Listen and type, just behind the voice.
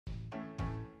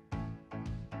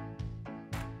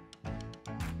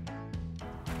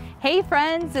Hey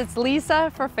friends, it's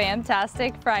Lisa for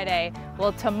Fantastic Friday.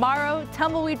 Well, tomorrow,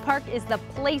 Tumbleweed Park is the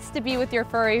place to be with your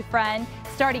furry friend.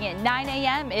 Starting at 9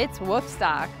 a.m., it's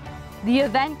Woofstock. The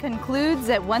event concludes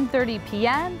at 1:30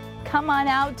 p.m. Come on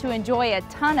out to enjoy a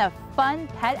ton of fun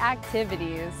pet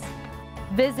activities.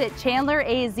 Visit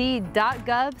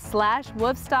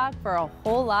chandleraz.gov/Woofstock for a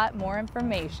whole lot more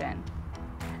information.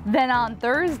 Then on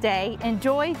Thursday,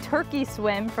 enjoy Turkey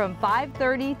Swim from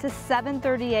 5:30 to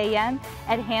 7:30 a.m.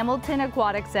 at Hamilton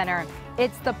Aquatic Center.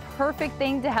 It's the perfect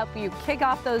thing to help you kick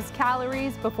off those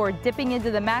calories before dipping into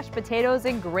the mashed potatoes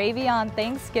and gravy on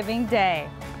Thanksgiving Day.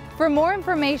 For more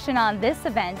information on this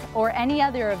event or any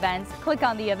other events, click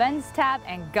on the Events tab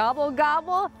and gobble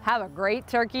gobble. Have a great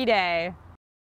turkey day.